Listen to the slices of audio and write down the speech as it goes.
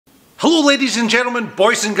Hello ladies and gentlemen,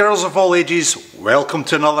 boys and girls of all ages, welcome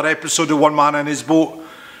to another episode of One Man in His Boat.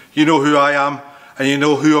 You know who I am and you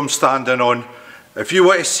know who I'm standing on. If you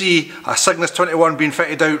want to see a Cygnus 21 being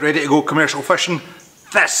fitted out, ready to go commercial fishing,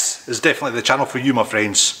 this is definitely the channel for you, my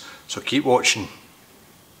friends, so keep watching.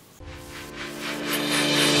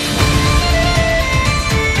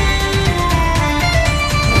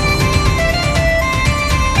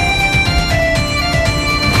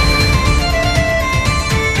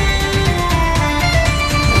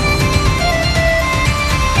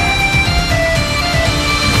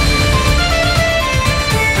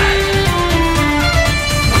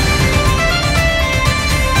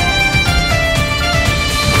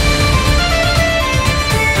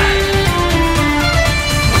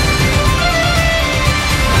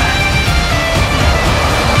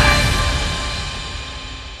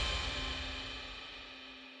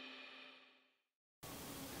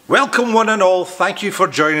 Welcome one and all, thank you for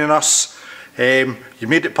joining us. You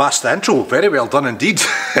made it past the intro, very well done indeed.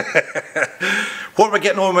 What are we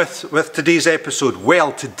getting on with today's episode?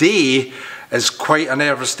 Well, today is quite a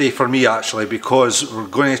nervous day for me actually, because we're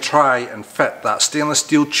going to try and fit that stainless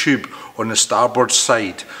steel tube on the starboard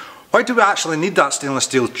side. Why do we actually need that stainless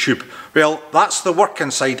steel tube? Well, that's the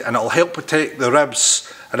working side and it'll help protect the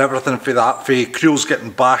ribs and everything for that, for crewels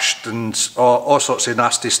getting bashed and all sorts of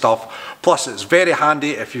nasty stuff. Plus it's very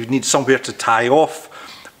handy if you need somewhere to tie off.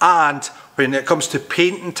 And when it comes to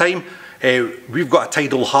painting time, we've got a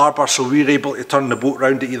tidal harbour, so we're able to turn the boat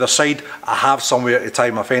round to either side. I have somewhere to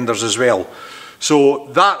tie my fenders as well. So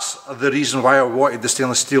that's the reason why I wanted the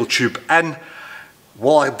stainless steel tube in.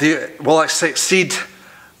 Will I succeed?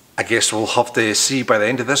 I guess we'll have to see by the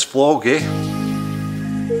end of this vlog, eh?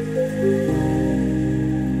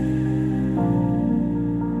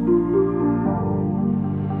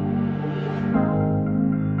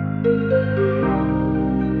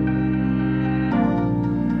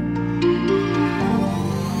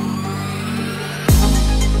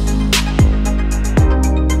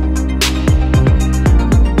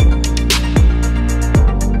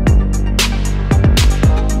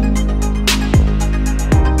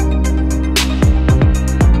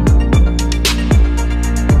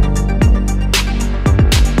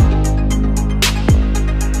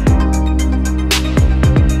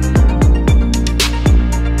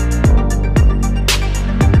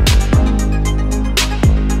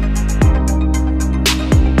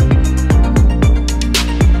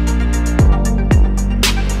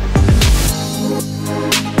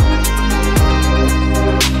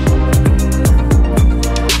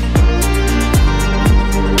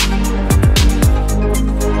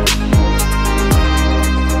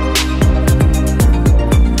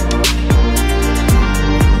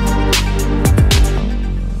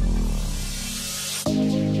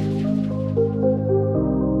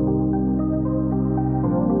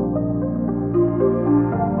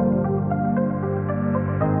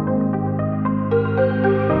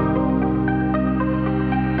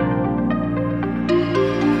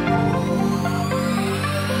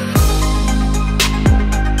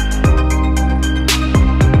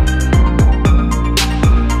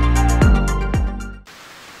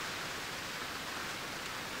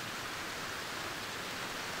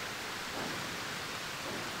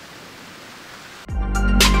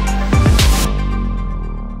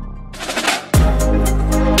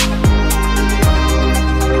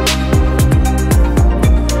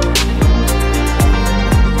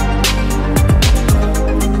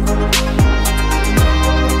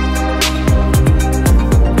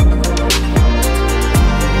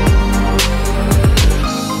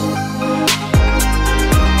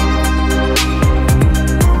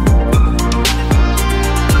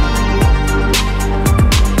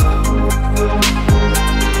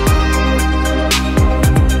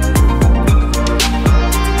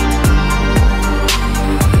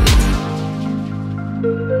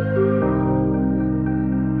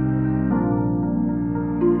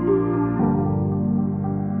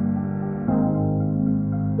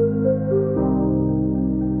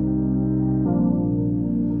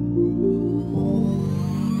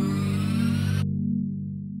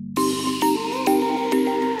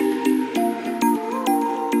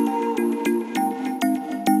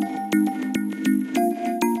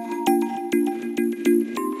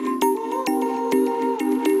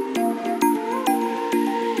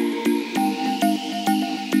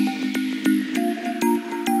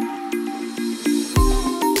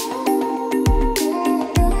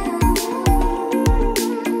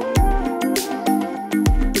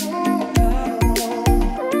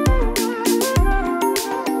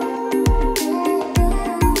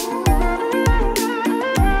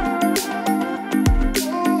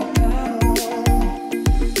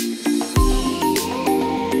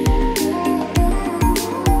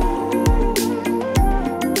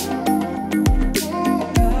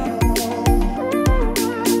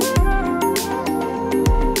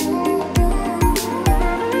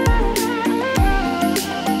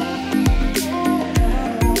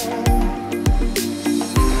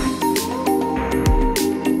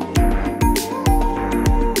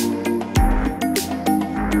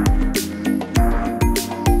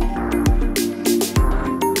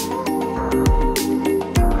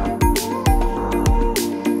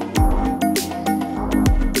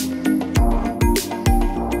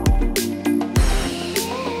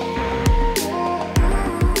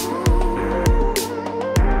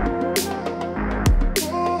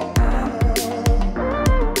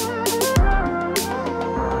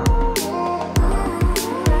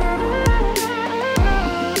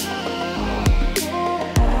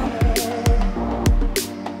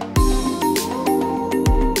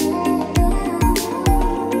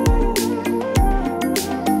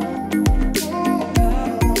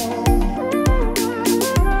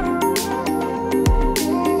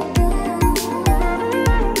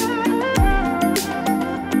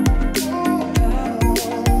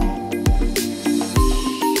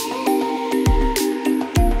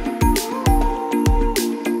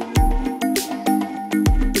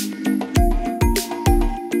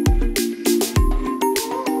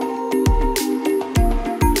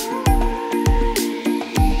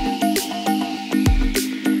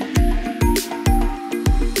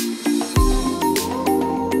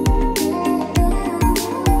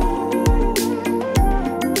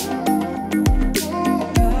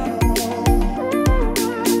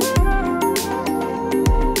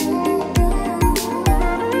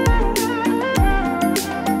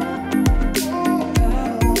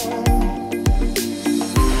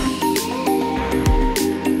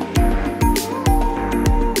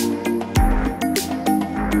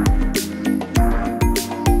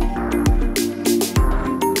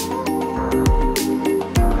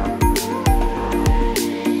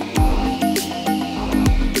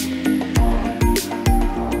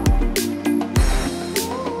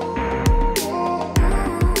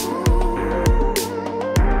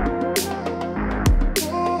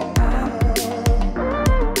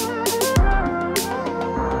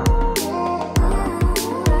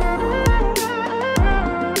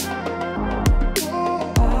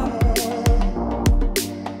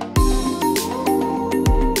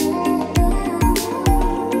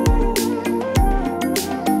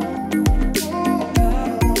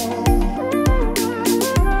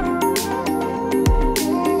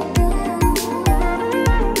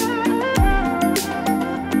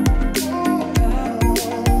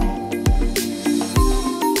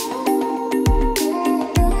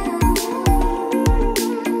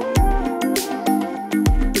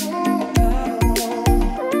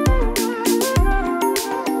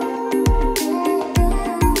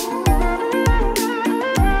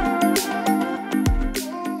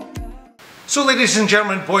 ladies and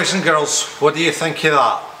gentlemen, boys and girls, what do you think of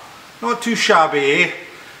that? Not too shabby,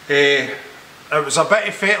 eh? It was a bit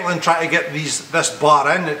of fettling trying to get this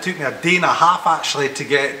bar in. It took me a day and a half actually to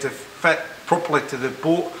get it to fit properly to the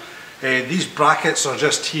boat. These brackets are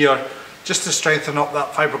just here just to strengthen up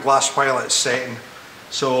that fiberglass while it's setting.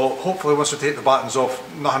 So hopefully once we take the battens off,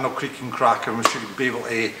 nothing will creak and crack and we should be able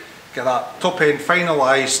to get that top end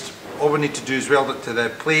finalised. All we need to do is weld it to the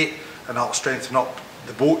plate and that'll strengthen up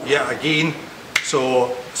the boat yet again.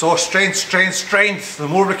 So it's all strength, strength, strength. The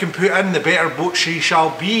more we can put in, the better boat she shall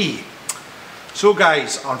be. So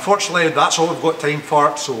guys, unfortunately that's all we've got time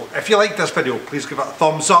for. So if you like this video, please give it a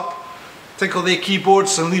thumbs up. Tickle the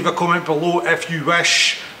keyboards and leave a comment below if you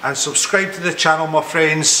wish. And subscribe to the channel, my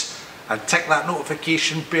friends. And tick that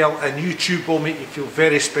notification bell and YouTube will make you feel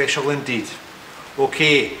very special indeed.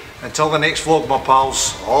 Okay, until the next vlog, my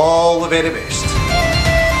pals, all the very best.